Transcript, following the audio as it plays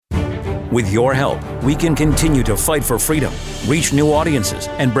With your help, we can continue to fight for freedom, reach new audiences,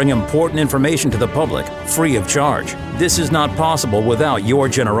 and bring important information to the public free of charge. This is not possible without your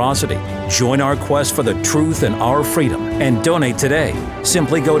generosity. Join our quest for the truth and our freedom and donate today.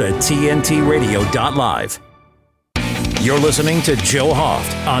 Simply go to tntradio.live. You're listening to Joe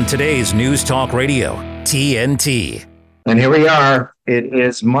Hoft on today's News Talk Radio, TNT. And here we are. It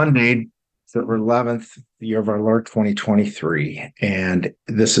is Monday, September 11th, the year of our Lord 2023. And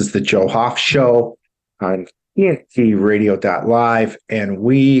this is the Joe Hoft Show on tntradio.live. And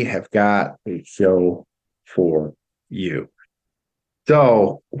we have got a show for you.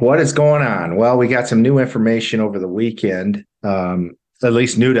 So what is going on? Well, we got some new information over the weekend, at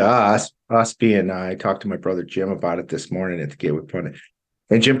least new to us being, I talked to my brother Jim about it this morning at the Gateway Pundit.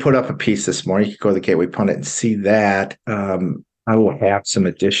 And Jim put up a piece this morning. You can go to the Gateway Pundit and see that. I will have some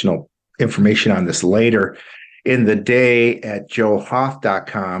additional information on this later in the day at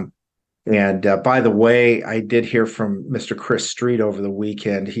joehoft.com. And by the way, I did hear from Mr. Chris Street over the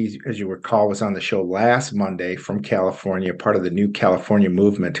weekend. He, as you recall, was on the show last Monday from California, part of the new California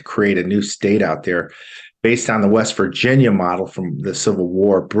movement to create a new state out there based on the West Virginia model from the Civil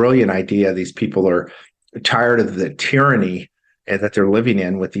War. Brilliant idea. These people are tired of the tyranny that they're living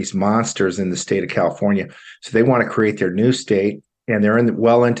in with these monsters in the state of California. So they want to create their new state, and they're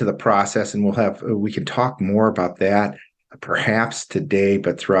well into the process. And we can talk more about that perhaps today,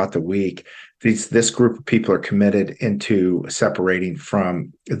 but throughout the week. This group of people are committed into separating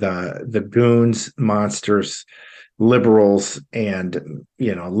from the goons, monsters, liberals, and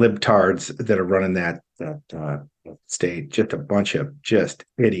libtards that are running that state. Just a bunch of just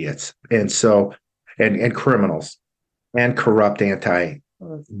idiots, and criminals. And corrupt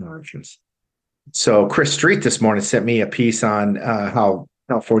anti-Americans. So Chris Street this morning sent me a piece on how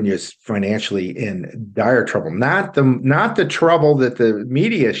California is financially in dire trouble. Not the trouble that the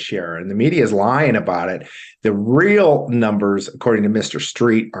media is sharing. The media is lying about it. The real numbers, according to Mr.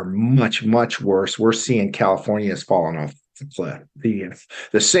 Street, are much, much worse. We're seeing California has fallen off the cliff.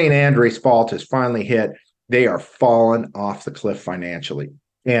 The St. Andreas fault has finally hit. They are falling off the cliff financially.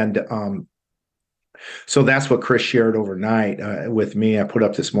 And so that's what Chris shared overnight with me. I put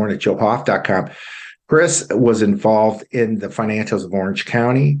up this morning at joehoft.com. Chris was involved in the financials of Orange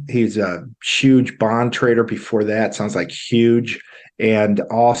County. He's a huge bond trader before that. Sounds like huge. And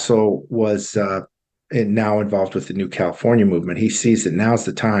also was now involved with the new California movement. He sees that now's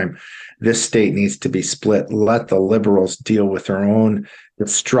the time. This state needs to be split. Let the liberals deal with their own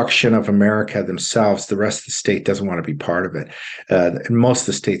destruction of America themselves. The rest of the state doesn't want to be part of it. And most of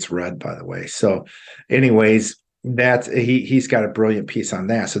the state's red, by the way. So anyways, he's got a brilliant piece on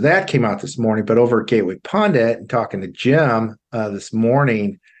that. So that came out this morning. But over at Gateway Pundit and talking to Jim this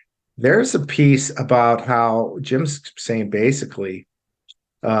morning, there's a piece about how Jim's saying basically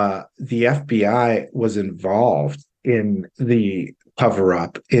the FBI was involved in the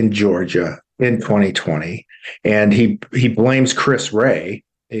cover-up in Georgia in 2020, and he blames Chris Wray.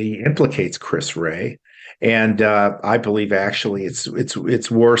 He implicates Chris Wray, and I believe actually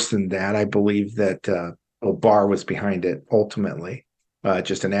it's worse than that. I believe that Barr was behind it ultimately,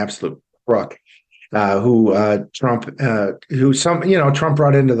 just an absolute crook. Trump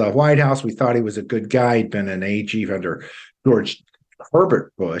brought into the White House. We thought he was a good guy. He'd been an AG under George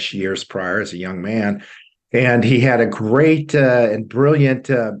Herbert Bush years prior as a young man, and he had a great and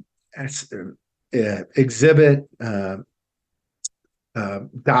brilliant exhibit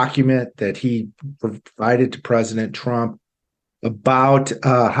document that he provided to President Trump about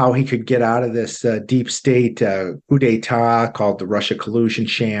how he could get out of this deep state coup d'etat called the Russia collusion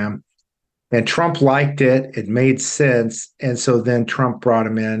sham. And Trump liked it. It made sense. And so then Trump brought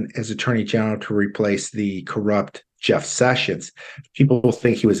him in as Attorney General to replace the corrupt Jeff Sessions. People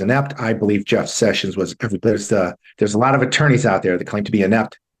think he was inept. I believe Jeff Sessions was. There's a lot of attorneys out there that claim to be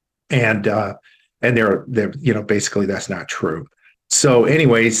inept, and they're basically that's not true. So,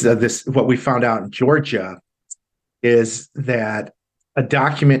 anyways, what we found out in Georgia is that a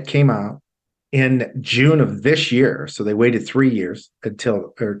document came out in June of this year. So they waited 3 years or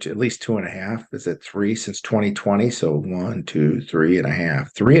at least 2.5. Is it 3 since 2020? So 1, 2,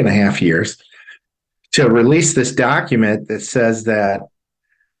 3.5, 3.5 years to release this document that says that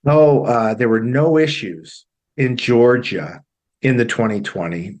there were no issues in Georgia in the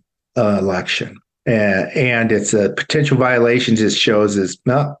 2020 election, and it's a potential violations. It shows this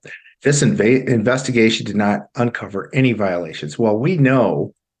investigation did not uncover any violations. Well, we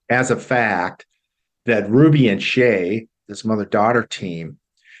know as a fact that Ruby and Shay, this mother-daughter team,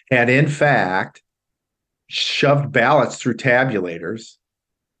 had in fact shoved ballots through tabulators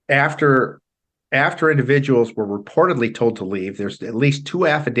after after individuals were reportedly told to leave, there's at least 2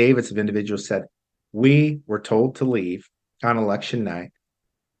 affidavits of individuals said, we were told to leave on election night.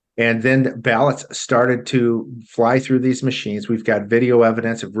 And then ballots started to fly through these machines. We've got video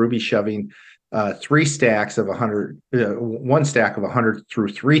evidence of Ruby shoving 3 stacks of 100, 1 stack of 100 through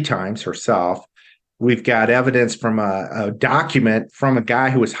 3 times herself. We've got evidence from a document from a guy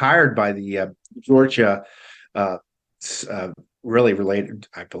who was hired by the Georgia, really related,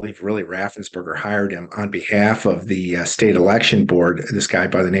 I believe, really Raffensperger hired him on behalf of the state election board, this guy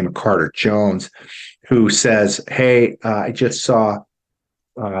by the name of Carter Jones, who says, hey, I just saw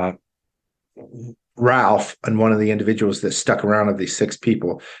Ralph and one of the individuals that stuck around of these 6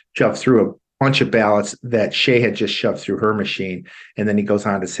 people shoved through a bunch of ballots that Shea had just shoved through her machine. And then he goes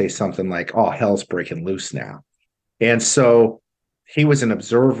on to say something like, oh, hell's breaking loose now. And so he was an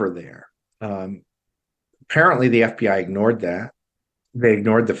observer there. Apparently the FBI ignored that. They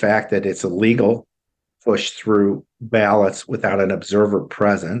ignored the fact that it's illegal to push through ballots without an observer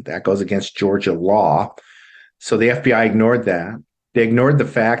present. That goes against Georgia law. So the FBI ignored that. They ignored the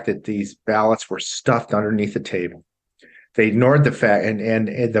fact that these ballots were stuffed underneath the table. They ignored the fact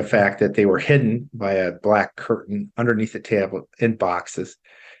and the fact that they were hidden by a black curtain underneath the table in boxes.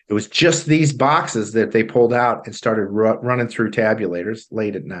 It was just these boxes that they pulled out and started running through tabulators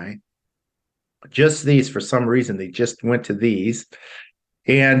late at night. Just these, for some reason, they just went to these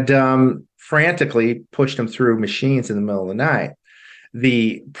and frantically pushed them through machines in the middle of the night.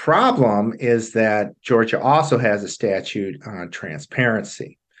 The problem is that Georgia also has a statute on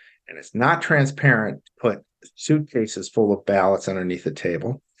transparency, and it's not transparent to put suitcases full of ballots underneath the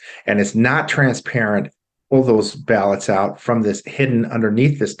table, and it's not transparent to pull those ballots out from this hidden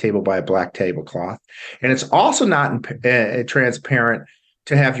underneath this table by a black tablecloth, and it's also not transparent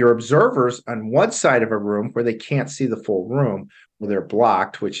to have your observers on one side of a room where they can't see the full room, where they're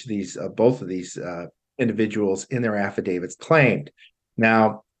blocked, which these both of these individuals in their affidavits claimed.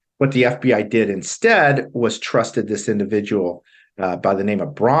 Now, what the FBI did instead was trusted this individual by the name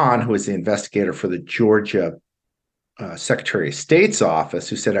of Braun, who was the investigator for the Georgia Secretary of State's office,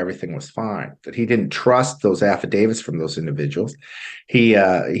 who said everything was fine, that he didn't trust those affidavits from those individuals. He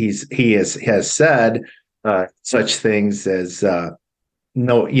has said such things as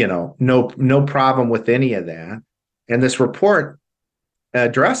no problem with any of that. And this report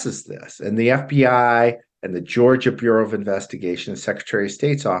addresses this, and the FBI and the Georgia Bureau of Investigation, the Secretary of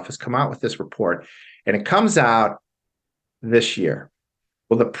State's office, come out with this report, and it comes out this year.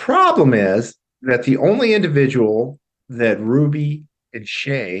 Well, the problem is that the only individual that Ruby and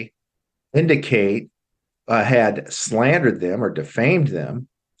Shea indicate had slandered them or defamed them,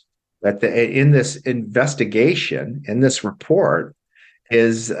 that in this investigation, in this report,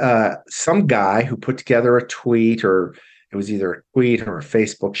 is some guy who put together a tweet, or it was either a tweet or a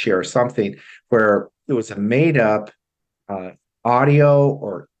Facebook share or something, where it was a made-up audio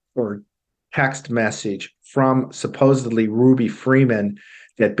or text message from supposedly Ruby Freeman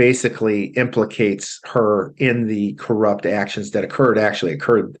that basically implicates her in the corrupt actions that actually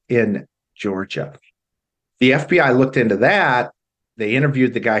occurred in Georgia. The FBI looked into that. They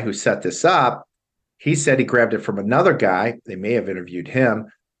interviewed the guy who set this up. He said he grabbed it from another guy. They may have interviewed him.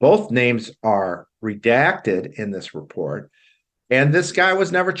 Both names are redacted in this report, and this guy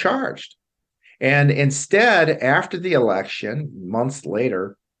was never charged. And instead, after the election, months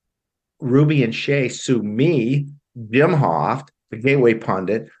later, Ruby and Shea sue me, Jim Hoft, the Gateway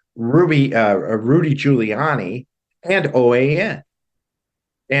Pundit, Rudy Giuliani, and OAN,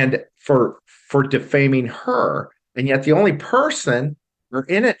 and for defaming her. And yet the only person or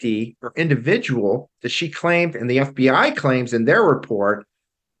entity or individual that she claimed, and the FBI claims in their report,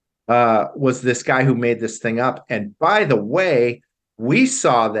 was this guy who made this thing up. And by the way, we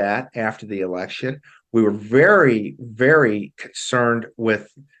saw that after the election. We were very, very concerned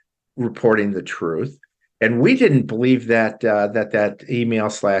with reporting the truth. And we didn't believe that that email /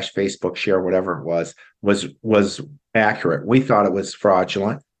 Facebook share, whatever it was accurate. We thought it was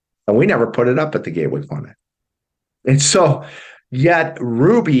fraudulent, and we never put it up at the Gateway Pundit. And so, yet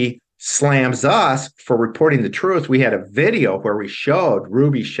Ruby slams us for reporting the truth. We had a video where we showed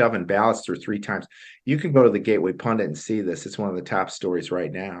Ruby shoving ballots through 3 times. You can go to the Gateway Pundit and see this. It's one of the top stories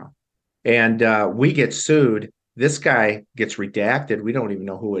right now. And we get sued. This guy gets redacted. We don't even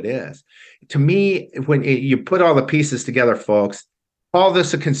know who it is. To me, when you put all the pieces together, folks, call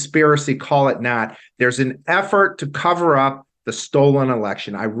this a conspiracy, call it not. There's an effort to cover up the stolen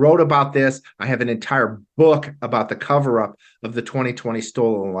election. I wrote about this. I have an entire book about the cover-up of the 2020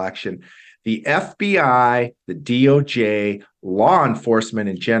 stolen election. The FBI, the DOJ, law enforcement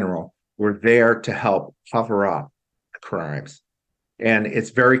in general were there to help cover up the crimes. And it's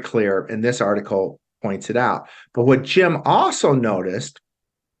very clear, and this article points it out. But what Jim also noticed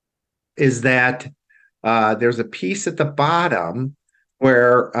is that there's a piece at the bottom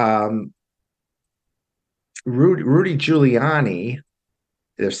where Rudy Giuliani,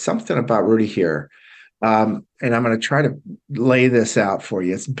 there's something about Rudy here. And I'm going to try to lay this out for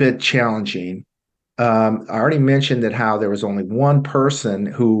you. It's a bit challenging. I already mentioned that how there was only one person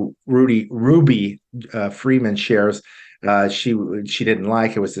who Ruby Freeman shares she didn't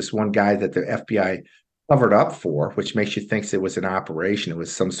like. It was this one guy that the FBI covered up for, which makes you think it was an operation. It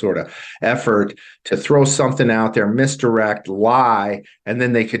was some sort of effort to throw something out there, misdirect, lie, and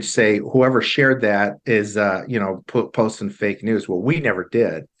then they could say whoever shared that is posting fake news. Well, we never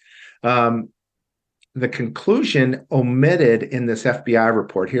did. The conclusion omitted in this FBI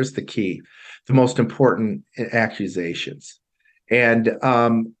report, here's the key, the most important accusations. And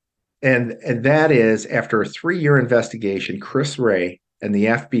that is, after a 3-year investigation, Chris Wray and the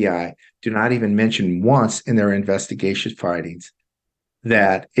FBI do not even mention once in their investigation findings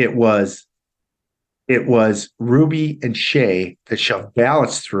that it was Ruby and Shea that shoved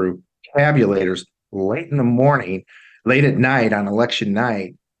ballots through tabulators late in the morning, late at night on election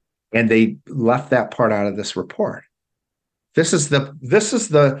night, and they left that part out of this report. This is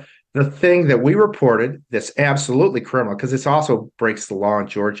the thing that we reported that's absolutely criminal, because this also breaks the law in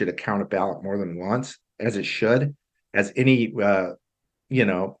Georgia to count a ballot more than once, as it should, as any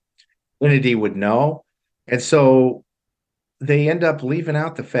entity would know. And so they end up leaving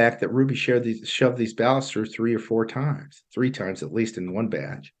out the fact that Ruby shoved these ballots through 3 times at least in one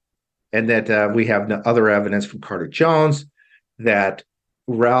batch, and that we have other evidence from Carter Jones that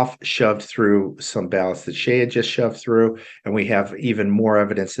Ralph shoved through some ballots that Shea had just shoved through, and we have even more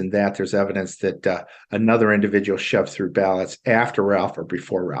evidence than that. There's evidence that another individual shoved through ballots after Ralph or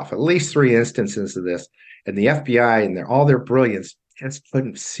before Ralph. At least 3 instances of this, and the FBI and all their brilliance just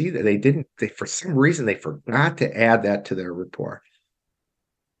couldn't see that. They for some reason they forgot to add that to their report.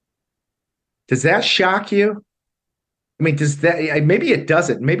 Does that shock you? I mean, maybe it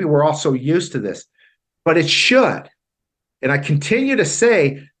doesn't. Maybe we're all so used to this, but it should. And I continue to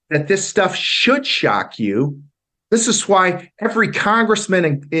say that this stuff should shock you. This is why every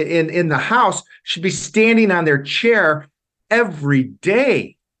congressman in the House should be standing on their chair every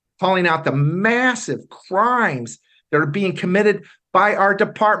day, calling out the massive crimes that are being committed by our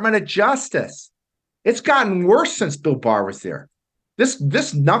Department of Justice. It's gotten worse since Bill Barr was there. This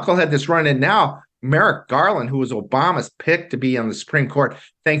knucklehead that's running now, Merrick Garland, who was Obama's pick to be on the Supreme Court,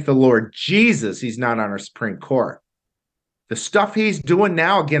 thank the Lord Jesus he's not on our Supreme Court. The stuff he's doing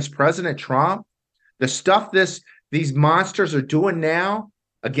now against President Trump, the stuff these monsters are doing now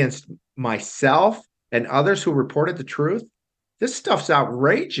against myself and others who reported the truth, this stuff's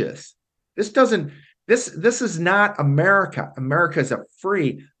outrageous. This is not America. America is a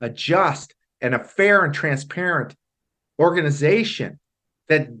free, a just, and a fair and transparent organization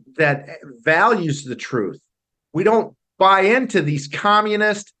that values the truth. We don't buy into these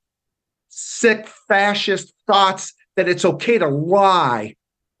communist, sick, fascist thoughts that it's okay to lie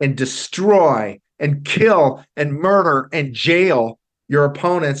and destroy and kill and murder and jail your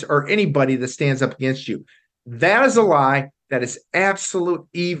opponents or anybody that stands up against you. That is a lie. That is absolute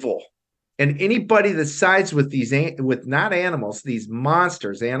evil. And anybody that sides with with not animals, these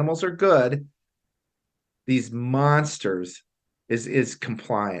monsters, animals are good, these monsters is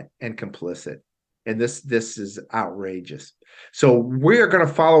compliant and complicit. And this is outrageous. So we're going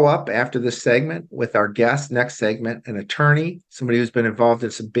to follow up after this segment with our guest, next segment, an attorney, somebody who's been involved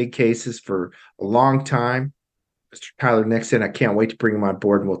in some big cases for a long time, Mr. Tyler Nixon. I can't wait to bring him on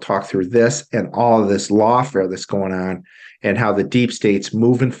board, and we'll talk through this and all of this lawfare that's going on and how the deep state's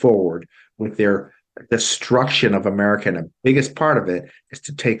moving forward with their destruction of America. And the biggest part of it is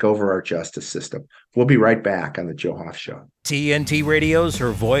to take over our justice system. We'll be right back on the Joe Hoft Show. TNT Radio's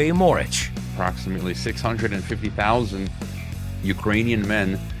Hrvoje Moric. Approximately 650,000 Ukrainian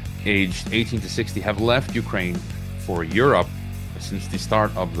men aged 18 to 60 have left Ukraine for Europe since the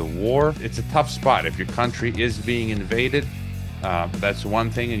start of the war. It's a tough spot. If your country is being invaded, that's one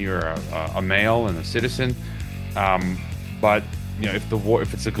thing, and you're a male and a citizen. But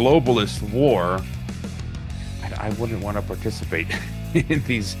if it's a globalist war, I wouldn't want to participate in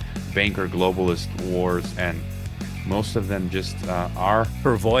these banker globalist wars, and most of them just are.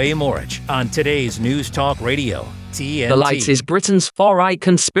 Hrvoje Moric on today's News Talk Radio, TNT. The Light is Britain's far-right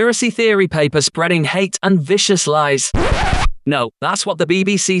conspiracy theory paper spreading hate and vicious lies. No, that's what the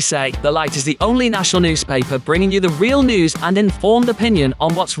BBC say. The Light is the only national newspaper bringing you the real news and informed opinion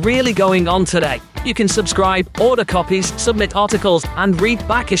on what's really going on today. You can subscribe, order copies, submit articles, and read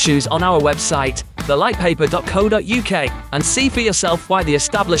back issues on our website, thelightpaper.co.uk, and see for yourself why the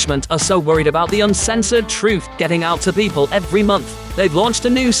establishment are so worried about the uncensored truth getting out to people every month. They've launched a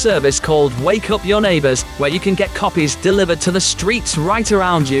new service called Wake Up Your Neighbours, where you can get copies delivered to the streets right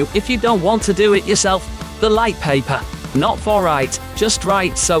around you if you don't want to do it yourself. The Light Paper. Not for right, just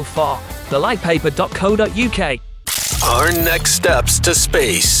right so far. thelightpaper.co.uk. Our next steps to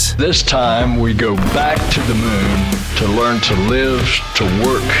space. This time we go back to the moon to learn to live, to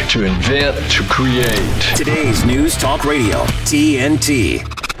work, to invent, to create. Today's News Talk Radio, TNT.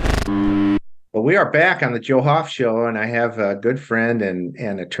 Well, we are back on the Joe Hoft Show, and I have a good friend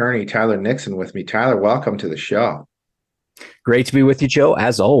and attorney, Tyler Nixon, with me. Tyler, welcome to the show. Great to be with you, Joe,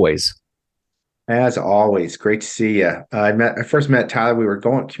 as always. As always, great to see you. I first met Tyler. We were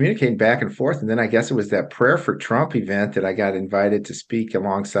communicating back and forth, and then I guess it was that Prayer for Trump event that I got invited to speak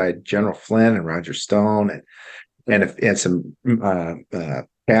alongside General Flynn and Roger Stone and some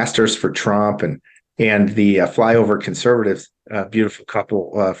pastors for Trump and the flyover conservatives, beautiful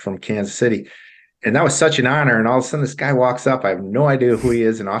couple from Kansas City. And that was such an honor. And all of a sudden, this guy walks up. I have no idea who he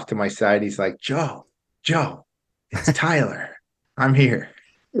is. And off to my side, he's like, Joe, it's Tyler. I'm here.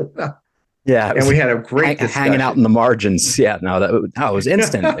 Yeah, and we had a great discussion. Hanging out in the margins. Yeah, it was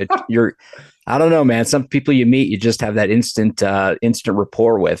instant. I don't know, man. Some people you meet, you just have that instant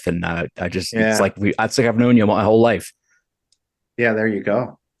rapport with, and it's like I've known you my whole life. Yeah, there you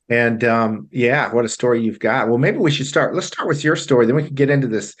go. And what a story you've got. Well, maybe we should start. Let's start with your story, then we can get into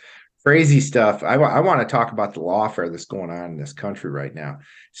this crazy stuff. I want to talk about the lawfare that's going on in this country right now.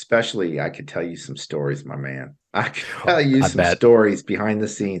 Especially, I could tell you some stories, my man. I could tell you some stories behind the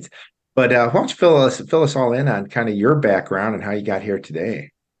scenes. But why don't you fill us all in on kind of your background and how you got here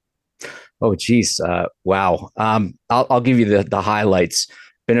today? Oh, geez. Wow. I'll give you the highlights.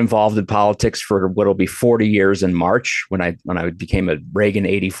 Been involved in politics for what'll be 40 years in March when I became a Reagan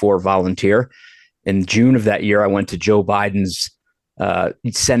 84 volunteer. In June of that year, I went to Joe Biden's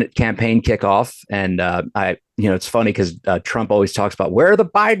Senate campaign kickoff. And it's funny because Trump always talks about where are the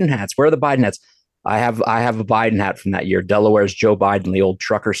Biden hats? Where are the Biden hats? I have a Biden hat from that year, Delaware's Joe Biden, the old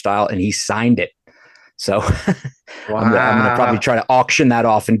trucker style, and he signed it. So wow. I'm going to probably try to auction that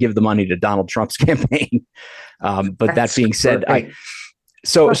off and give the money to Donald Trump's campaign. But that being said,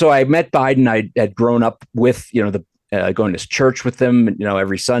 so I met Biden. I had grown up with, going to church with him,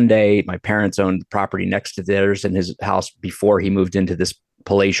 every Sunday. My parents owned the property next to theirs in his house before he moved into this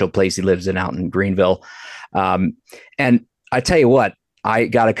palatial place he lives in out in Greenville. And I tell you what,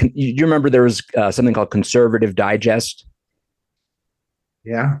 you remember there was something called Conservative Digest?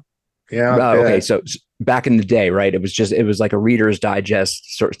 Yeah. Okay. So back in the day, right? It was like a Reader's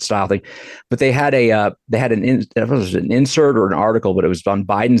Digest sort of style thing, but they had an insert or an article, but it was on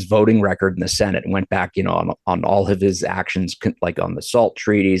Biden's voting record in the Senate and went back, on all of his actions, like on the SALT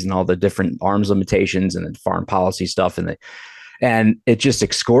treaties and all the different arms limitations and then foreign policy stuff. And it just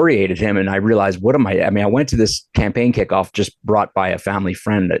excoriated him. And I realized, I went to this campaign kickoff just brought by a family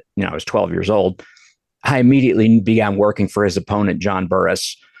friend that, I was 12 years old. I immediately began working for his opponent, John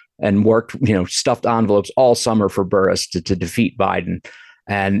Burris, and worked, stuffed envelopes all summer for Burris to defeat Biden.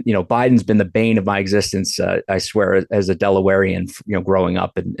 And, Biden's been the bane of my existence, I swear, as a Delawarean, growing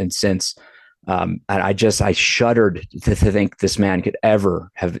up and since. And I shuddered to think this man could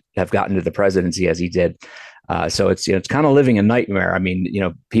ever have gotten to the presidency as he did. So it's kind of living a nightmare. I mean,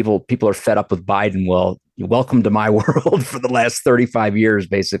 people are fed up with Biden. Well, welcome to my world for the last 35 years,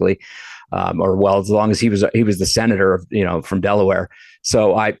 basically, as long as he was the senator, from Delaware.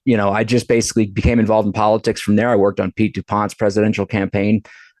 So I just basically became involved in politics from there. I worked on Pete DuPont's presidential campaign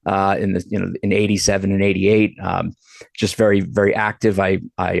in 87 and 88. Just very, very active. I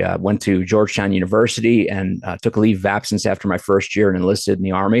went to Georgetown University and took a leave of absence after my first year and enlisted in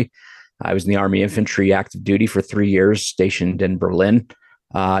the Army. I was in the Army Infantry active duty for 3 years, stationed in Berlin,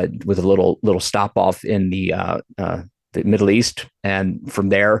 with a little stop off in the Middle East, and from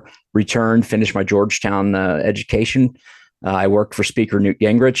there returned, finished my Georgetown education. I worked for Speaker Newt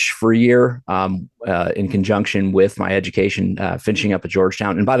Gingrich for a year in conjunction with my education, finishing up at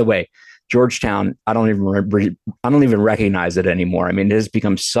Georgetown. And by the way, Georgetown, I don't even recognize it anymore. I mean, it has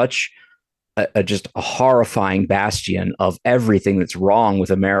become such just a horrifying bastion of everything that's wrong with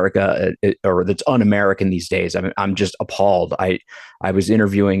America or that's un-American these days. I mean, I'm just appalled. I was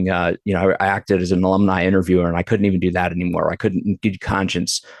interviewing, I acted as an alumni interviewer, and I couldn't even do that anymore. I couldn't in good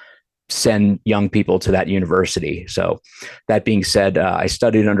conscience send young people to that university. So that being said, I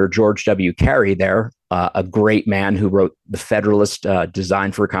studied under George W. Carey there, a great man who wrote The Federalist,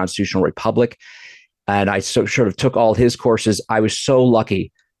 Design for a Constitutional Republic. And I sort of took all his courses. I was so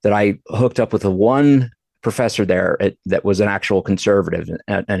lucky that I hooked up with the one professor there that was an actual conservative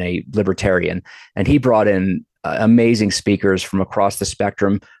and a libertarian. And he brought in amazing speakers from across the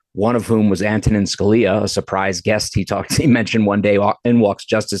spectrum, one of whom was Antonin Scalia, a surprise guest. He mentioned one day, in walks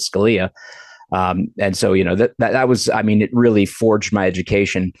Justice Scalia. And so, that was, it really forged my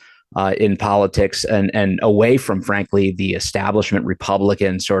education in politics and away from, frankly, the establishment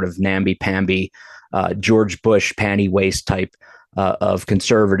Republican sort of namby-pamby, George Bush panty waist type of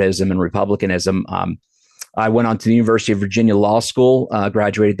conservatism and republicanism. I went on to the University of Virginia Law School,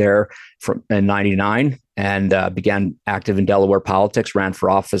 graduated there in 99, and began active in Delaware politics, ran for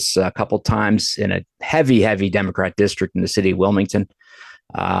office a couple times in a heavy Democrat district in the city of Wilmington.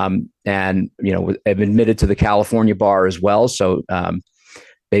 And, I'm admitted to the California bar as well. So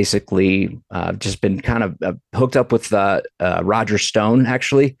basically just been kind of hooked up with Roger Stone,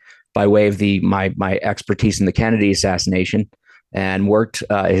 actually, by way of my expertise in the Kennedy assassination, and worked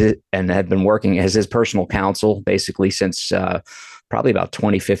and had been working as his personal counsel basically since probably about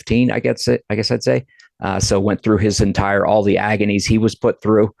 2015, I guess I'd say. So went through all the agonies he was put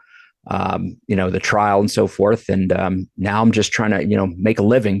through, the trial and so forth. And now I'm just trying to, make a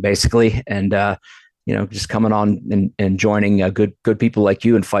living basically. And, just coming on and joining good people like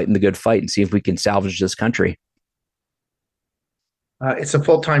you and fighting the good fight and see if we can salvage this country. It's a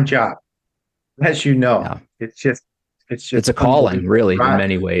full-time job, as you know. Yeah. It's a calling, really, in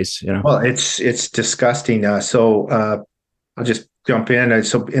many ways. Well, it's disgusting. So I'll just jump in.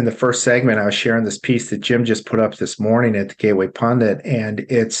 So in the first segment, I was sharing this piece that Jim just put up this morning at the Gateway Pundit, and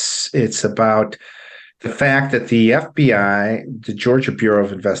it's about the fact that the FBI, the Georgia Bureau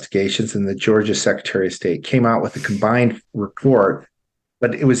of Investigations, and the Georgia Secretary of State came out with a combined report,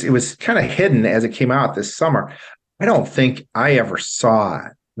 but it was kind of hidden as it came out this summer. I don't think I ever saw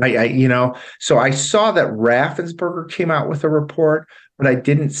it. So I saw that Raffensperger came out with a report, but I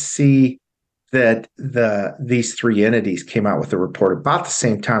didn't see that these three entities came out with a report about the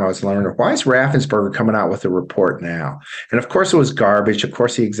same time. I was learning, why is Raffensperger coming out with a report now? And of course it was garbage. Of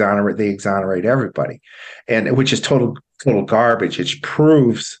course they exonerate everybody, and which is total garbage.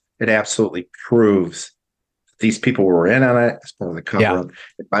 It absolutely proves these people were in on it as part of the cover-up.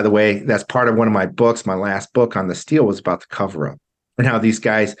 Yeah. By the way, that's part of one of my books. My last book on the Steele was about the cover-up and how these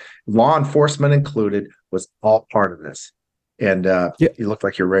guys, law enforcement included, was all part of this. And you look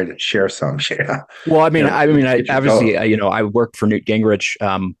like you're ready to share some. Yeah. Well, I obviously, I worked for Newt Gingrich.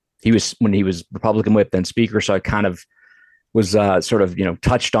 When he was Republican whip, then Speaker. So I kind of was sort of,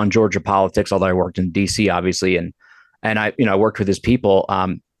 touched on Georgia politics, although I worked in DC, obviously. And I worked with his people.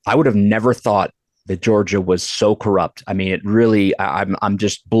 I would have never thought that Georgia was so corrupt. It really, I'm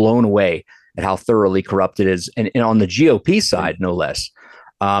just blown away at how thoroughly corrupt it is. And on the GOP side, no less.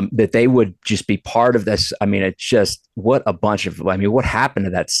 That they would just be part of this. It's just what a bunch of, what happened to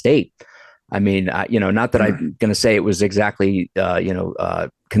that state? Not that I'm going to say it was exactly,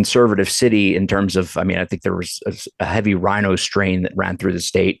 conservative city in terms of, I think there was a heavy rhino strain that ran through the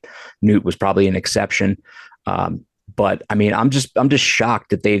state. Newt was probably an exception. But I'm just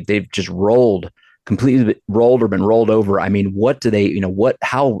shocked that they've just completely rolled or been rolled over. What do they,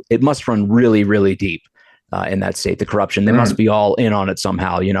 how it must run really, really deep. In that state, the corruption, they must be all in on it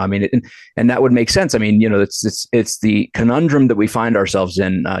somehow, and that would make sense. It's the conundrum that we find ourselves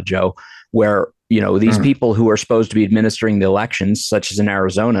in, Joe, where, these people who are supposed to be administering the elections, such as in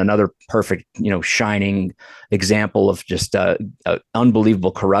Arizona, another perfect, shining example of just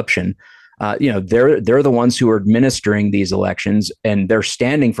unbelievable corruption. They're the ones who are administering these elections, and they're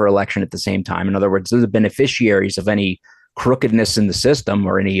standing for election at the same time. In other words, they're the beneficiaries of any crookedness in the system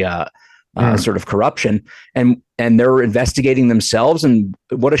or any sort of corruption, and they're investigating themselves. And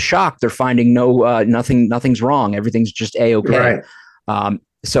what a shock! They're finding nothing's wrong. Everything's just A-okay. Right.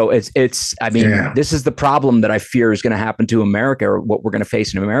 So this is the problem that I fear is going to happen to America, or what we're going to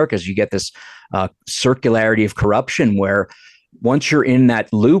face in America, is you get this circularity of corruption where once you're in that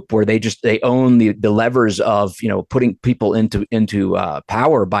loop where they own the levers of, putting people into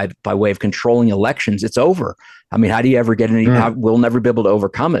power by way of controlling elections, it's over. How do you ever get any? We'll never be able to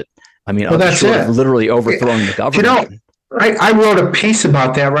overcome it. That's it. Literally overthrowing the government. I wrote a piece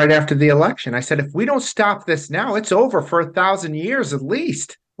about that right after the election. I said, if we don't stop this now, it's over for 1,000 years at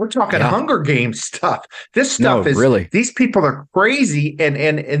least. We're talking Hunger Games stuff. This stuff is really, these people are crazy,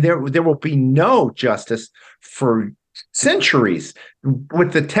 and there will be no justice for centuries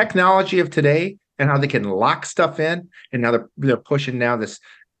with the technology of today and how they can lock stuff in, and now they're pushing now this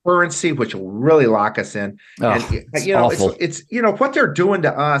currency, which will really lock us in. It's what they're doing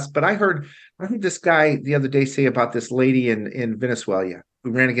to us. But I heard this guy the other day say about this lady in Venezuela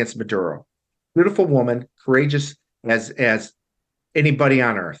who ran against Maduro. Beautiful woman, courageous as anybody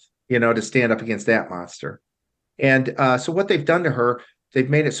on earth. to stand up against that monster. And so what they've done to her, they've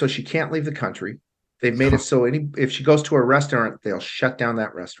made it so she can't leave the country. They've made it so if she goes to a restaurant, they'll shut down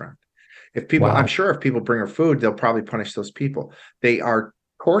that restaurant. If people, I'm sure if people bring her food, they'll probably punish those people. They are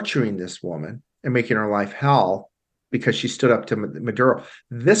torturing this woman and making her life hell because she stood up to Maduro.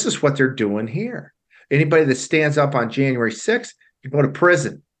 This is what they're doing here. Anybody that stands up on January 6th, you go to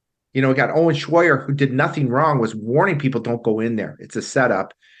prison. We got Owen Schroyer, who did nothing wrong, was warning people don't go in there. It's a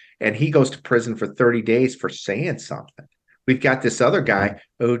setup. And he goes to prison for 30 days for saying something. We've got this other guy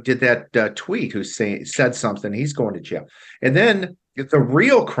who did that tweet who said something. He's going to jail. And then the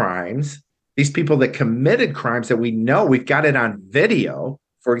real crimes, these people that committed crimes that we know, we've got it on video.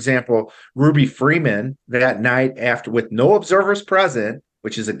 For example, Ruby Freeman that night after, with no observers present,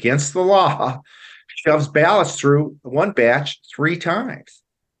 which is against the law, shoves ballots through one batch 3 times.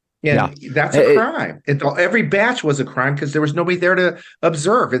 And that's a crime. Every batch was a crime because there was nobody there to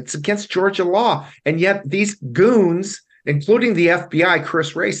observe. It's against Georgia law. And yet these goons, including the FBI,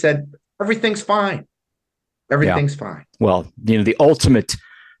 Chris Wray, said everything's fine. Everything's fine. Well, the ultimate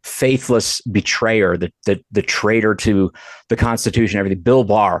faithless betrayer, the traitor to the Constitution, everything, Bill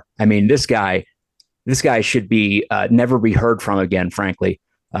Barr. I mean, this guy should be never be heard from again, frankly,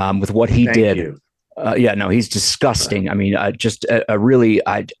 with what he did. You. He's disgusting. I mean, just a really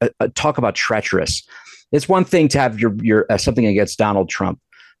talk about treacherous. It's one thing to have your something against Donald Trump,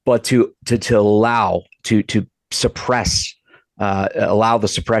 but to allow to suppress, allow the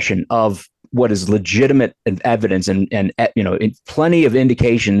suppression of what is legitimate evidence and plenty of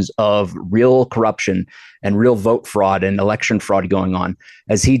indications of real corruption and real vote fraud and election fraud going on,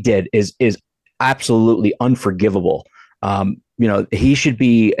 as he did, is absolutely unforgivable. He should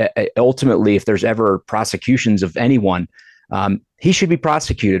be ultimately, if there's ever prosecutions of anyone, he should be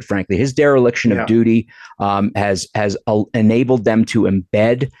prosecuted. Frankly, his dereliction of duty has enabled them to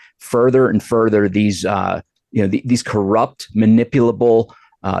embed further and further these these corrupt, manipulable,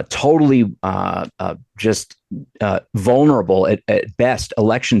 totally vulnerable at best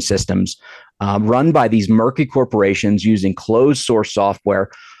election systems run by these murky corporations using closed source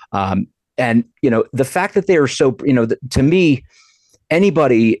software. And, the fact that they are so, to me,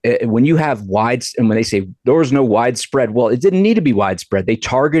 anybody, when you have and when they say there was no widespread, well, it didn't need to be widespread. They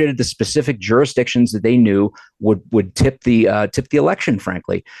targeted the specific jurisdictions that they knew would tip the election.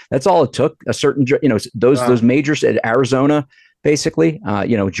 Frankly, that's all it took. A certain, those majors at Arizona, basically,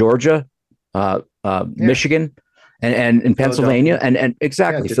 Georgia, Michigan, and Pennsylvania, and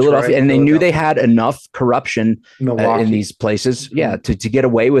exactly Philadelphia, and they knew they had enough corruption in these places, to get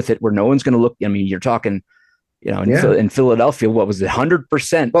away with it, where no one's going to look. I mean, you're talking, in Philadelphia, what was it,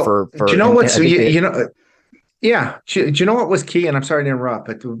 100% for? Do you know what's do you know what was key? And I'm sorry to interrupt,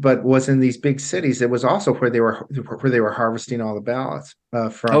 but was in these big cities, it was also where they were harvesting all the ballots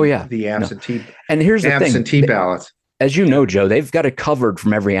from the absentee. No. And here's the absentee ballots. As you know, Joe, they've got it covered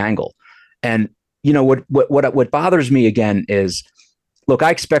from every angle, and. What bothers me again is, look, I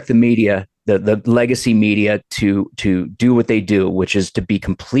expect the media, the legacy media, to do what they do, which is to be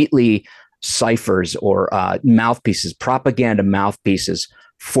completely ciphers or mouthpieces, propaganda mouthpieces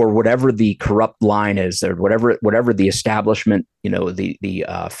for whatever the corrupt line is, or whatever the establishment, the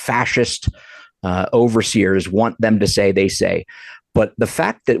fascist overseers want them to say. They say, but the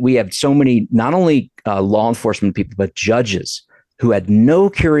fact that we have so many, not only law enforcement people, but judges who had no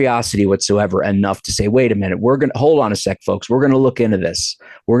curiosity whatsoever enough to say, wait a minute, we're going to hold on a sec, folks. We're going to look into this.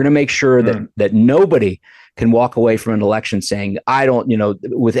 We're going to make sure that nobody can walk away from an election saying, I don't,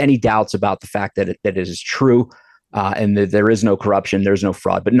 with any doubts about the fact that it is true and that there is no corruption, there's no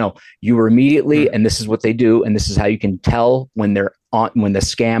fraud. But no, you were immediately, and this is what they do, and this is how you can tell when when the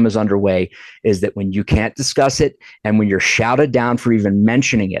scam is underway, is that when you can't discuss it and when you're shouted down for even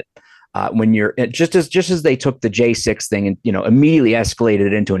mentioning it. When you're just as they took the J6 thing and immediately escalated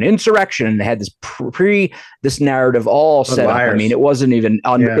it into an insurrection, and they had this narrative all set up. I mean, it wasn't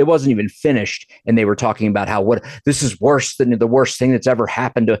even finished, and they were talking about how this is worse than the worst thing that's ever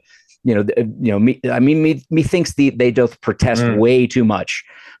happened to me. I mean, me thinks they both protest way too much,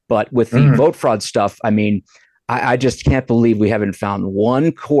 but with the vote fraud stuff, I mean. I just can't believe we haven't found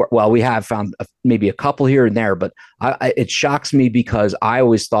one court. Well, we have found maybe a couple here and there, but it shocks me because I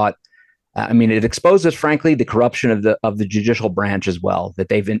always thought. It exposes, frankly, the corruption of the judicial branch as well. That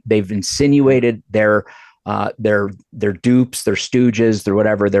they've insinuated their dupes, their stooges, their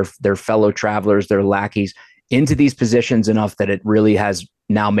whatever, their fellow travelers, their lackeys into these positions enough that it really has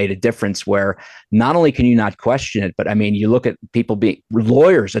now made a difference. Where not only can you not question it, but I mean, you look at people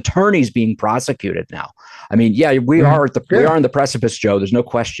lawyers, attorneys being prosecuted now. I mean, we are on the precipice, Joe. There's no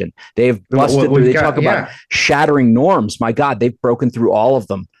question. They've busted. They talk about shattering norms. My God, they've broken through all of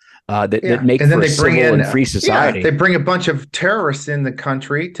them. that make for a civil and free society. Yeah, they bring a bunch of terrorists in the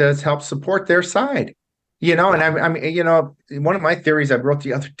country to help support their side. And I mean, one of my theories I wrote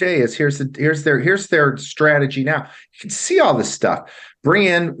the other day is here's their strategy now. You can see all this stuff. Bring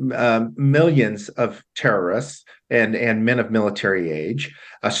in millions of terrorists and men of military age.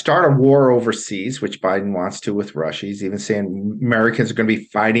 Start a war overseas, which Biden wants to with Russia. He's even saying Americans are going to be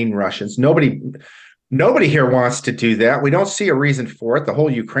fighting Russians. Nobody here wants to do that. We don't see a reason for it. The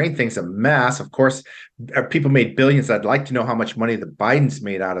whole Ukraine thing's a mess. Of course, people made billions. I'd like to know how much money the Bidens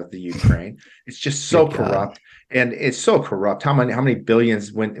made out of the Ukraine. It's just so corrupt. And it's so corrupt. How many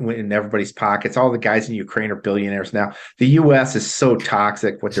billions went in everybody's pockets? All the guys in Ukraine are billionaires now. The U.S. is so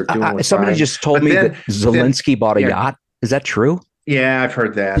toxic. What they're doing. Somebody just told me that Zelensky bought a yacht. Is that true? Yeah, I've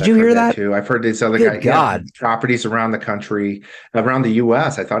heard that. Did you hear that too? I've heard this other guy. Properties around the country, around the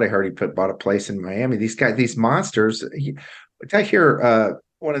U.S. I thought I heard he bought a place in Miami. These guys, these monsters. I hear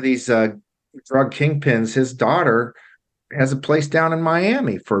one of these drug kingpins. His daughter has a place down in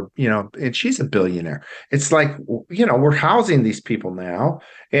Miami and she's a billionaire. It's like we're housing these people now,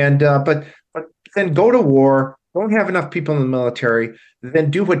 and but then go to war. Don't have enough people in the military, then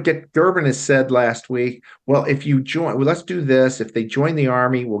do what Dick Durbin has said last week. Well, if you join, let's do this. If they join the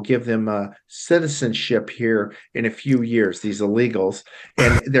army, we'll give them citizenship here in a few years, these illegals,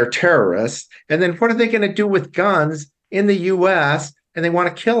 and they're terrorists. And then what are they going to do with guns in the U.S.? And they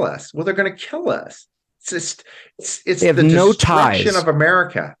want to kill us. Well, they're going to kill us. It's the destruction of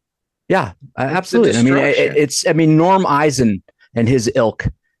America. Yeah, absolutely. I mean, Norm Eisen and his ilk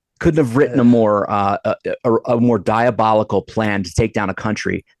couldn't have written a more diabolical plan to take down a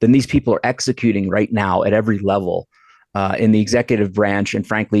country than these people are executing right now at every level in the executive branch, and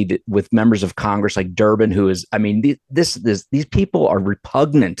frankly, with members of Congress like Durbin, who is, I mean, these people are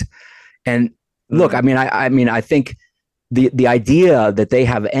repugnant. And look, I think the idea that they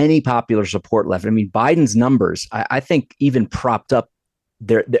have any popular support left. I mean, Biden's numbers, I think, even propped up.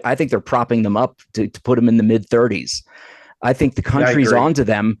 I think they're propping them up to put them in the mid-30s. I think the country's onto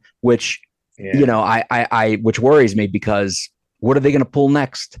them, which which worries me, because what are they going to pull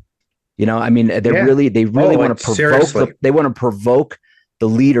next? I mean, they really want to provoke. They want to provoke the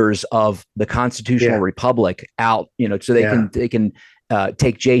leaders of the constitutional republic out. So they can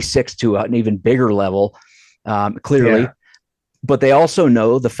take J6 to an even bigger level. Clearly, but they also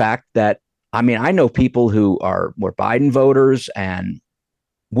know the fact that I know people who were Biden voters and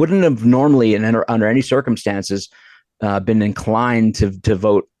wouldn't have normally under any circumstances been inclined to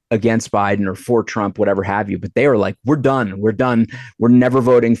vote against Biden or for Trump, whatever have you. But they are like, we're done. We're never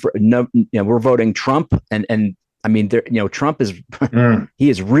voting for we're voting Trump. And I mean, Trump is he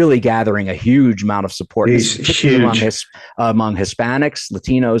is really gathering a huge amount of support. He's huge among Hispanics,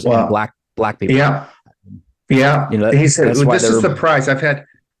 Latinos, and black people. Yeah. This is the prize.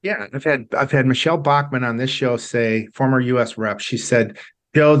 I've had Michelle Bachmann on this show say, former U.S. rep. She said,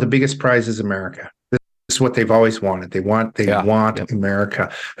 Joe, the biggest prize is America. This is what they've always wanted. They want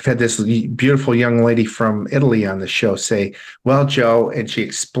America. I've had this beautiful young lady from Italy on the show say, well, Joe, and she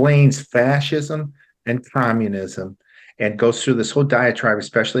explains fascism and communism and goes through this whole diatribe,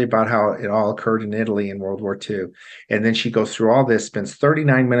 especially about how it all occurred in Italy in World War II. And then she goes through all this, spends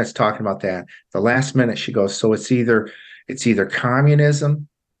 39 minutes talking about that. The last minute she goes, so it's either communism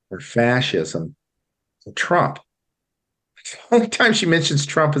or fascism or Trump. The only time she mentions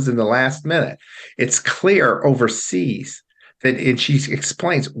Trump is in the last minute. It's clear overseas that, and she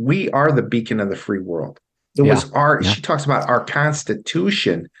explains, we are the beacon of the free world. She talks about our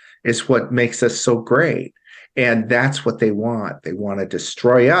Constitution is what makes us so great. And that's what they want. They want to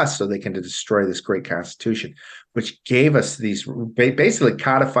destroy us so they can destroy this great Constitution, which gave us these, basically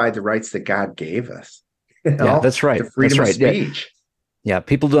codified the rights that God gave us. Yeah, that's right. The freedom of speech. Yeah,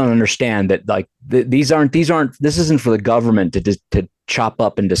 people don't understand that, like, this isn't for the government to chop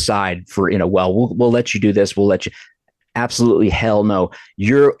up and decide for, we'll let you do this, we'll let you. Absolutely hell no.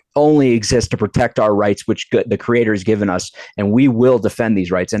 You only exist to protect our rights, which the Creator has given us, and we will defend these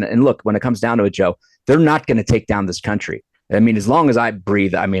rights. And look, when it comes down to it, Joe, they're not going to take down this country. I mean, as long as I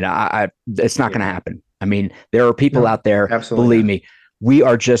breathe, it's not going to happen. I mean, there are people out there, believe me. We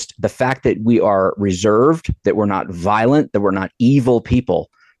are just, the fact that we are reserved, that we're not violent, that we're not evil people,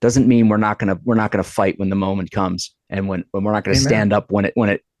 doesn't mean we're not gonna fight when the moment comes, and when we're not gonna stand up when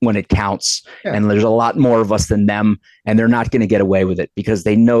it counts. Yeah. And there's a lot more of us than them, and they're not gonna get away with it because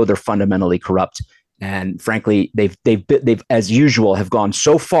they know they're fundamentally corrupt. And frankly, they've as usual have gone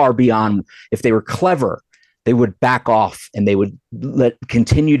so far beyond. If they were clever, they would back off and they would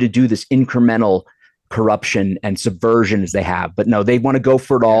continue to do this incremental corruption and subversion as they have. But no, they want to go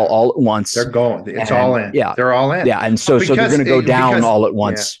for it all at once. They're going. It's all in. Yeah, they're all in. Yeah, and so they're going to go down all at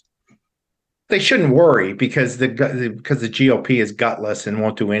once. they shouldn't worry because the GOP is gutless and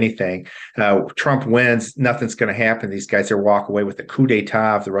won't do anything. Trump wins, nothing's going to happen. These guys are walk away with the coup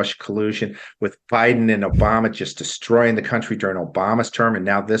d'etat of the Russia collusion, with Biden and Obama just destroying the country during Obama's term and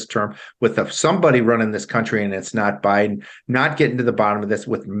now this term, with somebody running this country and it's not Biden, not getting to the bottom of this,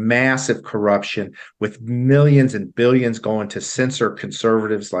 with massive corruption, with millions and billions going to censor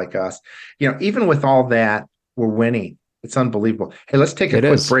conservatives like us. Even with all that, we're winning. It's unbelievable. Hey, let's take a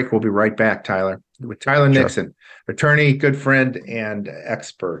quick break. We'll be right back, Tyler, with Tyler Nixon, attorney, good friend, and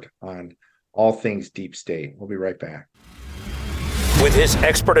expert on all things deep state. We'll be right back. With his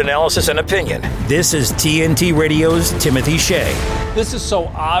expert analysis and opinion, this is TNT Radio's Timothy Shea. This is so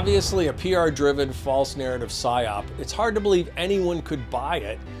obviously a PR-driven false narrative psyop. It's hard to believe anyone could buy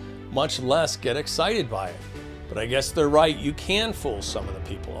it, much less get excited by it. But I guess they're right. You can fool some of the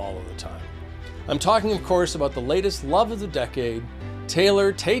people all of the time. I'm talking, of course, about the latest love of the decade,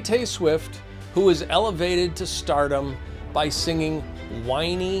 Taylor Tay-Tay Swift, who was elevated to stardom by singing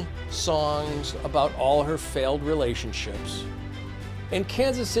whiny songs about all her failed relationships, and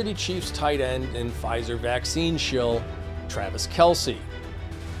Kansas City Chiefs tight end and Pfizer vaccine shill, Travis Kelce.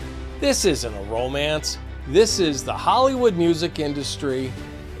 This isn't a romance. This is the Hollywood music industry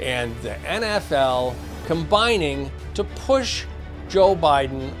and the NFL combining to push Joe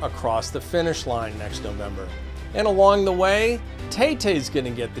Biden across the finish line next November. And along the way, Tay-Tay's gonna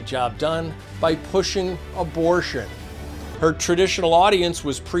get the job done by pushing abortion. Her traditional audience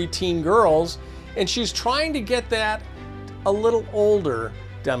was preteen girls, and she's trying to get that a little older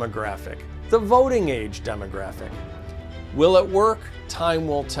demographic, the voting age demographic. Will it work? Time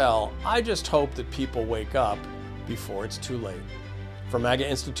will tell. I just hope that people wake up before it's too late. From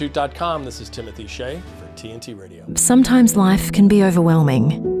MAGAInstitute.com, this is Timothy Shea for TNT Radio. Sometimes life can be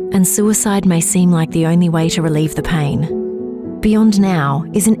overwhelming, and suicide may seem like the only way to relieve the pain. Beyond Now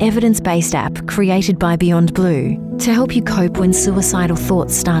is an evidence-based app created by Beyond Blue to help you cope when suicidal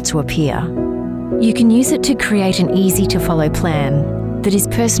thoughts start to appear. You can use it to create an easy-to-follow plan that is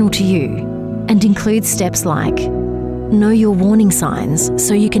personal to you and includes steps like know your warning signs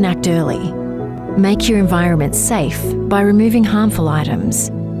so you can act early, make your environment safe by removing harmful items,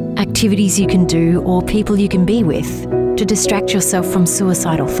 activities you can do or people you can be with to distract yourself from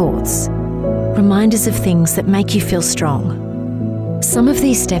suicidal thoughts, reminders of things that make you feel strong. Some of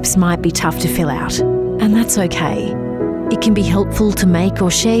these steps might be tough to fill out, and that's okay. It can be helpful to make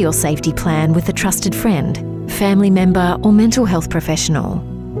or share your safety plan with a trusted friend, family member, or mental health professional.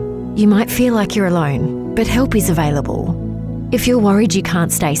 You might feel like you're alone, but help is available. If you're worried you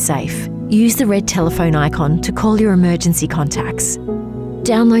can't stay safe, use the red telephone icon to call your emergency contacts.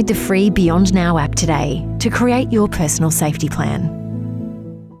 Download the free Beyond Now app today to create your personal safety plan.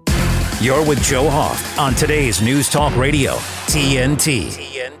 You're with Joe Hoft on today's News Talk Radio, TNT.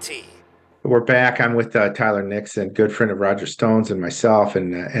 We're back. I'm with Tyler Nixon, good friend of Roger Stone's and myself,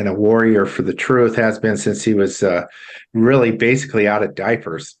 and a warrior for the truth, has been since he was really basically out of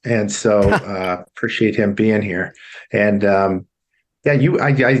diapers. And so appreciate him being here. And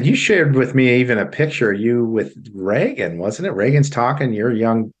you shared with me even a picture of you with Reagan, wasn't it? Reagan's talking. You're a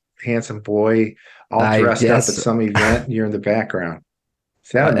young, handsome boy, all dressed up at some event. You're in the background.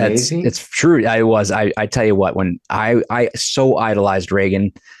 Is that amazing? It's true. I tell you what, when I so idolized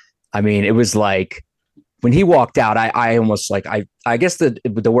Reagan. I mean, it was like when he walked out, I almost like, I guess the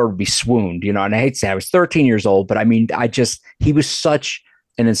word would be swooned, and I hate to say I was 13 years old, but I mean, he was such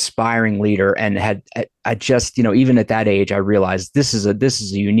an inspiring leader, and I just, even at that age, I realized this is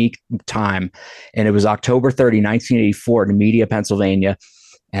a unique time. And it was October 30, 1984 in Media, Pennsylvania.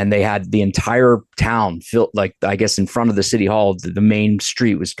 And they had the entire town filled, like, I guess in front of the city hall, the main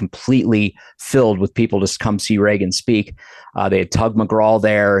street was completely filled with people to come see Reagan speak. They had Tug McGraw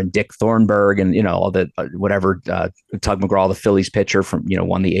there and Dick Thornburg and, all the Tug McGraw, the Phillies pitcher from,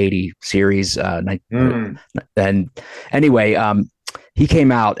 won the 80 series. And anyway, he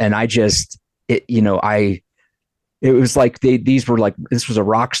came out and it was like this was a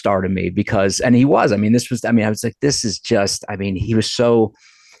rock star to me because, and he was, I was like, this is just, he was so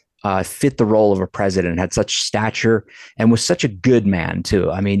fit the role of a president, had such stature, and was such a good man too.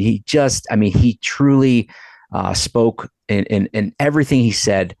 He truly spoke in everything he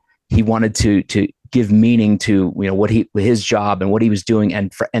said. He wanted to give meaning to his job and what he was doing,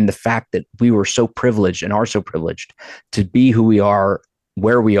 and the fact that we were so privileged and are so privileged to be who we are,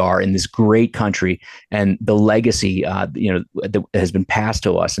 where we are in this great country, and the legacy that has been passed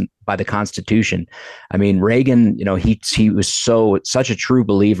to us by the Constitution. Reagan, he was such a true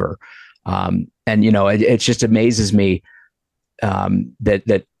believer, and it just amazes me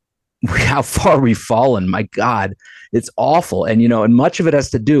that how far we've fallen. My God, it's awful. And, and much of it has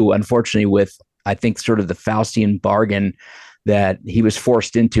to do, unfortunately, with, I think, sort of the Faustian bargain that he was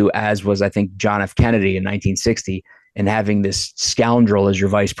forced into, as was, I think, John F. Kennedy in 1960, and having this scoundrel as your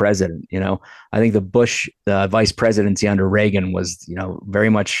vice president. I think the Bush vice presidency under Reagan was, very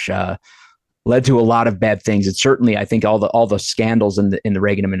much led to a lot of bad things. And certainly, I think all the scandals in the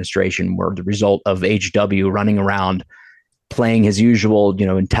Reagan administration were the result of HW running around playing his usual,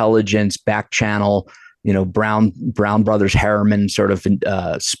 intelligence back channel, Brown Brothers Harriman sort of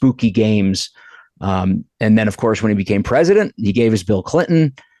spooky games. And then, of course, when he became president, he gave us Bill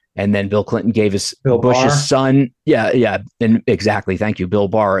Clinton, and then Bill Clinton gave us Bush's Barr. Son. Yeah. And exactly. Thank you. Bill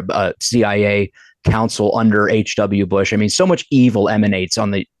Barr, CIA counsel under H.W. Bush. I mean, so much evil emanates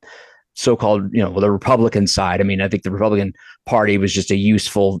on the so-called, the Republican side. I mean, I think the Republican Party was just a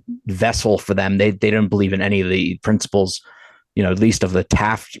useful vessel for them. They didn't believe in any of the principles, at least of the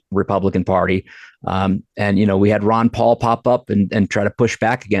Taft Republican Party. And, we had Ron Paul pop up and try to push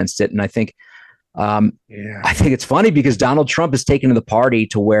back against it. And I think, I think it's funny because Donald Trump has taken the party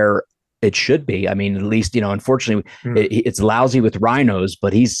to where it should be. I mean, at least, unfortunately, it's lousy with rhinos,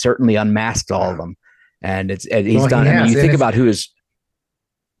 but he's certainly unmasked all of them. And he's done. I mean, you think about who is.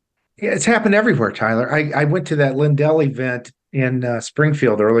 Yeah, it's happened everywhere, Tyler. I went to that Lindell event in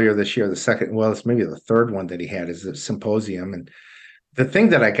Springfield earlier this year. It's maybe the third one that he had is a symposium. And the thing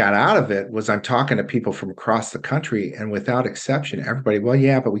that I got out of it was I'm talking to people from across the country, and without exception, everybody, well,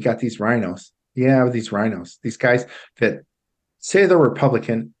 yeah, but we got these rhinos. Yeah, these rhinos, these guys that say they're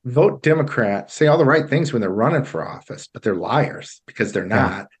Republican, vote Democrat, say all the right things when they're running for office, but they're liars because they're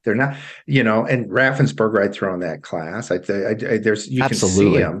not. Yeah. They're not, and Raffensperger, I'd throw in that class. You Absolutely. Can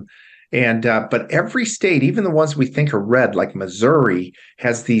see them. And but every state, even the ones we think are red, like Missouri,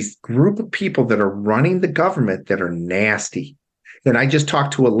 has these group of people that are running the government that are nasty. And I just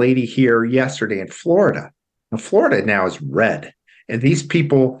talked to a lady here yesterday in Florida. Now, Florida now is red. And these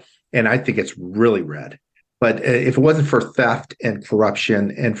people, and I think it's really red. But if it wasn't for theft and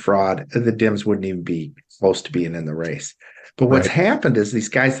corruption and fraud, the Dems wouldn't even be close to being in the race. But what's happened is these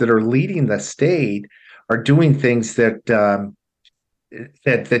guys that are leading the state are doing things that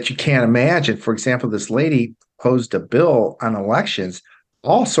you can't imagine. For example, this lady posed a bill on elections,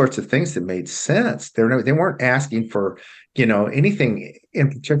 all sorts of things that made sense. They weren't asking for, anything in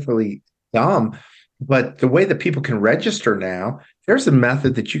particularly dumb, but the way that people can register now, there's a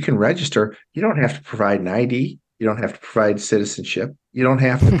method that you can register. You don't have to provide an ID. You don't have to provide citizenship. You don't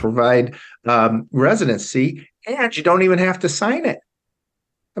have to provide residency, and you don't even have to sign it.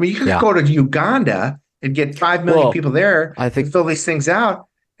 I mean, you could go to Uganda and get 5 million people there. I think fill these things out,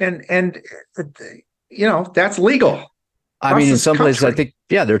 and that's legal. I mean, in some places, I think,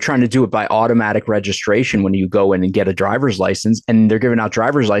 they're trying to do it by automatic registration when you go in and get a driver's license, and they're giving out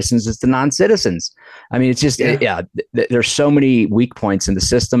driver's licenses to non-citizens. I mean, it's just, there's so many weak points in the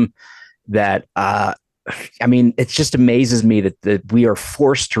system that, it just amazes me that we are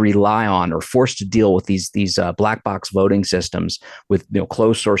forced to rely on or forced to deal with these black box voting systems with,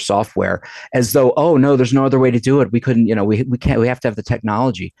 closed source software as though, oh no, there's no other way to do it. We couldn't, we can't, we have to have the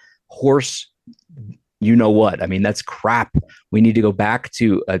technology. What? I mean, that's crap. We need to go back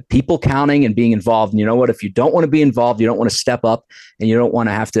to people counting and being involved. And you know what? If you don't want to be involved, you don't want to step up, and you don't want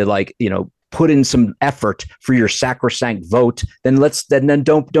to have to put in some effort for your sacrosanct vote, then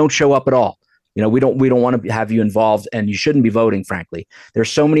don't show up at all. We don't want to have you involved, and you shouldn't be voting. Frankly,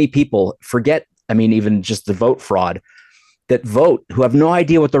 there's so many people even just the vote fraud that vote who have no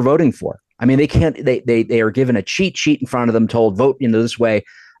idea what they're voting for. I mean, they can't. They are given a cheat sheet in front of them, told vote this way.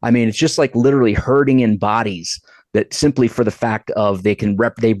 I mean, it's just like literally herding in bodies that simply for the fact of they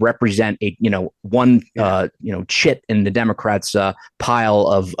represent a one chit in the Democrats' pile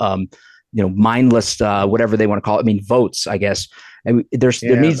of mindless whatever they want to call it. I mean, votes, I guess. And there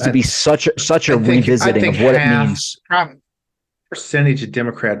needs to be such a revisiting of what it means. Percentage of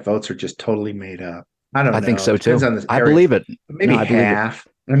Democrat votes are just totally made up. I don't know. I think so too. I believe it. Maybe half.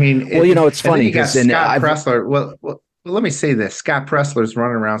 I mean, it's funny because Scott Pressler. Well, let me say this. Scott Pressler's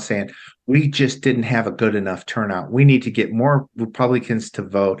running around saying, we just didn't have a good enough turnout. We need to get more Republicans to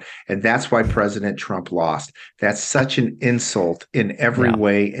vote. And that's why President Trump lost. That's such an insult in every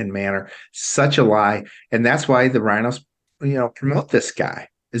way and manner, such a lie. And that's why the rhinos, promote this guy,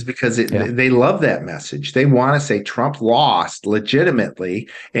 is because they love that message. They want to say Trump lost legitimately,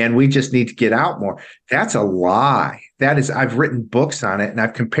 and we just need to get out more. That's a lie. I've written books on it, and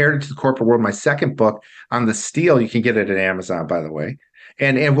I've compared it to the corporate world. My second book on the steal, you can get it at Amazon, by the way.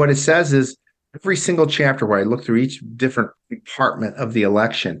 And what it says is every single chapter where I look through each different department of the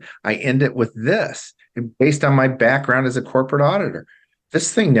election, I end it with this, based on my background as a corporate auditor.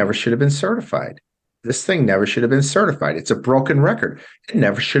 this thing never should have been certified. This thing never should have been certified. It's a broken record. It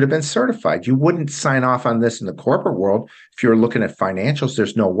never should have been certified. You wouldn't sign off on this in the corporate world if you were looking at financials.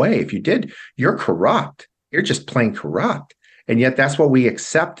 There's no way. If you did, you're corrupt. You're just plain corrupt. And yet that's what we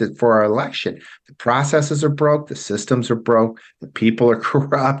accepted for our election. The processes are broke. The systems are broke. The people are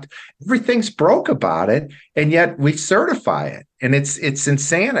corrupt. Everything's broke about it. And yet we certify it. And it's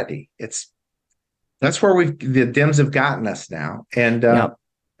insanity. That's where the Dems have gotten us now. And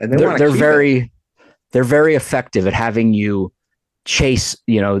they're very effective at having you chase,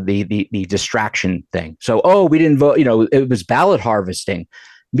 the distraction thing. So, we didn't vote, it was ballot harvesting.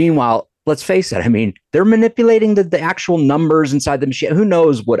 Meanwhile, let's face it. I mean, they're manipulating the actual numbers inside the machine. Who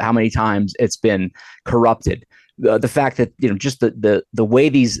knows how many times it's been corrupted. The fact that, just the way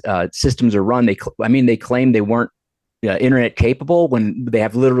these systems are run, they claim they weren't internet capable when they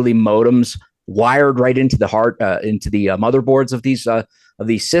have literally modems wired right into the motherboards of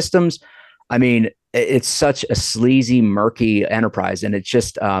these systems. I mean, it's such a sleazy, murky enterprise, and it's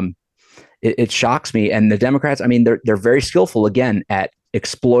just it shocks me. And the Democrats, I mean, they're very skillful again at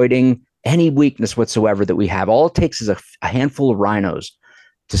exploiting any weakness whatsoever that we have. All it takes is a handful of rhinos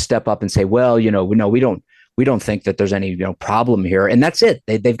to step up and say, well, we don't think that there's any problem here, and that's it.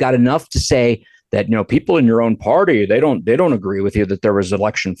 They've got enough to say that people in your own party they don't agree with you that there was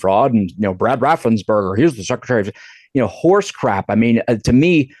election fraud, and Brad Raffensperger, here's the secretary of horse crap. I mean, to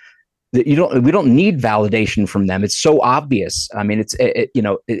me, we don't need validation from them. It's so obvious. I mean,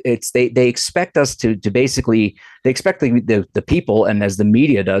 they expect us to basically, they expect the people, and as the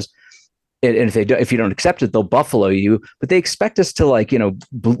media does, and if you don't accept it, they'll buffalo you. But they expect us to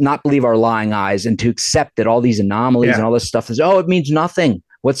not believe our lying eyes and to accept that all these anomalies and all this stuff it means nothing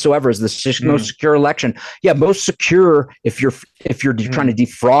whatsoever. Is the most secure election? Yeah, most secure if you're trying to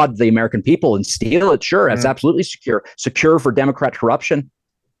defraud the American people and steal it. Sure, it's absolutely secure. Secure for Democrat corruption.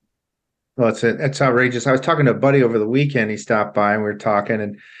 Well, it's outrageous. I was talking to a buddy over the weekend. He stopped by and we were talking,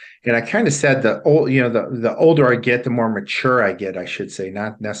 and I kind of said the older I get, the more mature I get, I should say,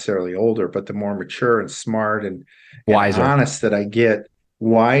 not necessarily older, but the more mature and smart and wiser, and honest that I get,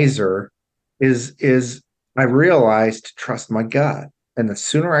 wiser is I realized to trust my gut. And the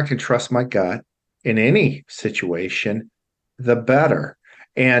sooner I can trust my gut in any situation, the better.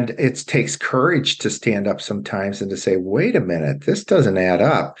 And it takes courage to stand up sometimes and to say, wait a minute, this doesn't add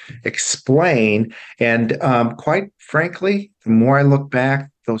up. Explain. And quite frankly, the more I look back,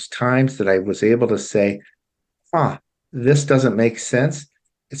 those times that I was able to say, this doesn't make sense,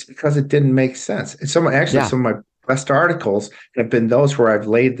 it's because it didn't make sense. And some of my best articles have been those where I've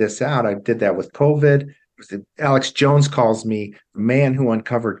laid this out. I did that with COVID. Alex Jones calls me the man who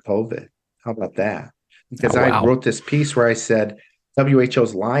uncovered COVID. How about that? Because I wrote this piece where I said,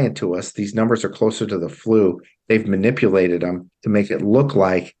 WHO's lying to us. These numbers are closer to the flu. They've manipulated them to make it look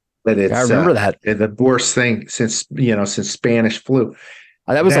like that it's I remember that. The worst thing since Spanish flu.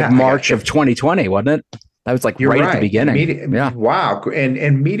 That was like March of 2020, wasn't it? That was like right at the beginning. Wow.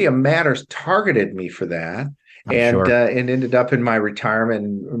 And Media Matters targeted me for that. And ended up in my retirement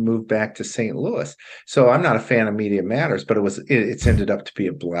and moved back to St. Louis. So I'm not a fan of Media Matters, but it's ended up to be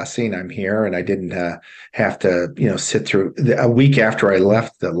a blessing. I'm here, and I didn't have to sit through. A week after I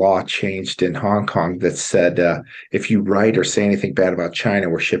left, the law changed in Hong Kong that said if you write or say anything bad about China,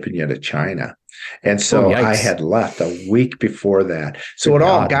 we're shipping you to China. And so I had left a week before that. So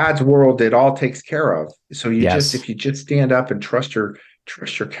God's world, it all takes care of. So if you just stand up and trust your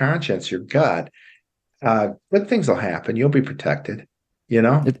conscience, your gut. Good things will happen. You'll be protected.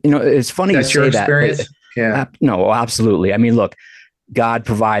 It's funny that's you say your experience. That. No, absolutely. I mean, look, God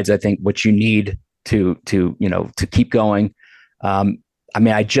provides, I think, what you need to keep going. We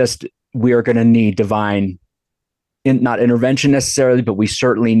are going to need divine, not intervention necessarily, but we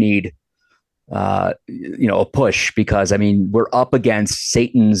certainly need, a push, because we're up against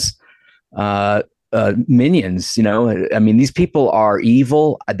Satan's, minions. These people are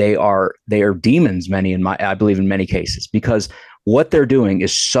evil. They are demons, I believe in many cases, because what they're doing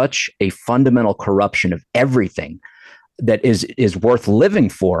is such a fundamental corruption of everything that is worth living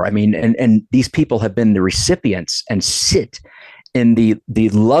for. And these people have been the recipients and sit in the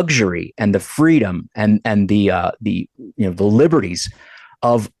luxury and the freedom and the liberties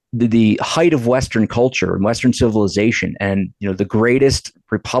of the height of Western culture and Western civilization, and the greatest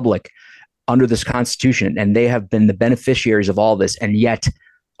republic under this Constitution, and they have been the beneficiaries of all this, and yet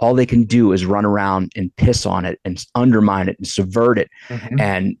all they can do is run around and piss on it and undermine it and subvert it,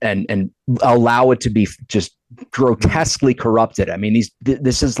 and allow it to be just grotesquely corrupted.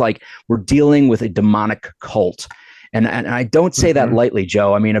 This is like we're dealing with a demonic cult, and I don't say that lightly,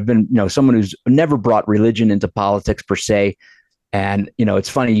 Joe. I've been someone who's never brought religion into politics per se, And, it's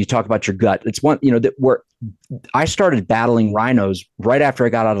funny, you talk about your gut. It's one, that where I started battling rhinos right after I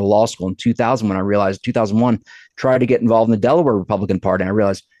got out of law school in 2000, when I realized 2001, tried to get involved in the Delaware Republican Party. And I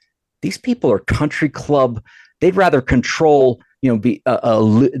realized these people are country club. They'd rather control, be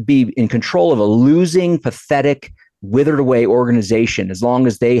in control of a losing, pathetic, withered away organization, as long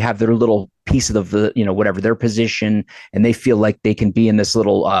as they have their little piece of the, whatever their position, and they feel like they can be in this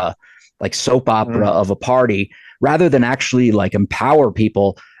little like soap opera of a party, rather than actually like empower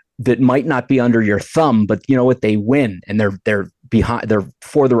people that might not be under your thumb, but you know what, they win, and they're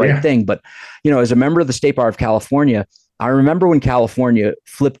for the right thing. But as a member of the State Bar of California, I remember when California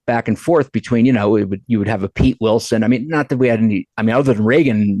flipped back and forth between, you would have a Pete Wilson. I mean, not that we had any, other than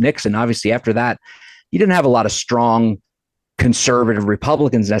Reagan and Nixon, obviously after that, you didn't have a lot of strong conservative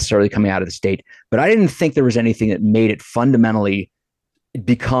Republicans necessarily coming out of the state, but I didn't think there was anything that made it fundamentally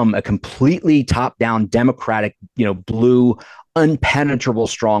become a completely top-down Democratic, blue, unpenetrable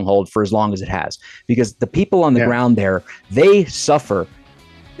stronghold for as long as it has, because the people on the ground there, they suffer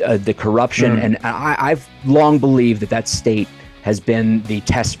the corruption. And I've long believed that state has been the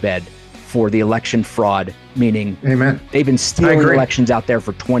test bed for the election fraud, meaning they've been stealing elections out there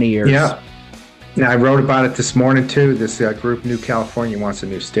for 20 years. Yeah, I wrote about it this morning too. This group, New California, wants a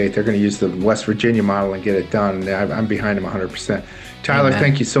new state. They're going to use the West Virginia model and get it done. I'm behind them 100%. Tyler,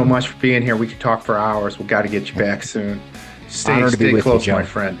 thank you so much for being here. We could talk for hours. We've got to get you back soon. Stay close, my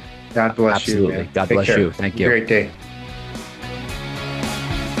friend. God bless you. Absolutely. God bless you. Thank you. Great day.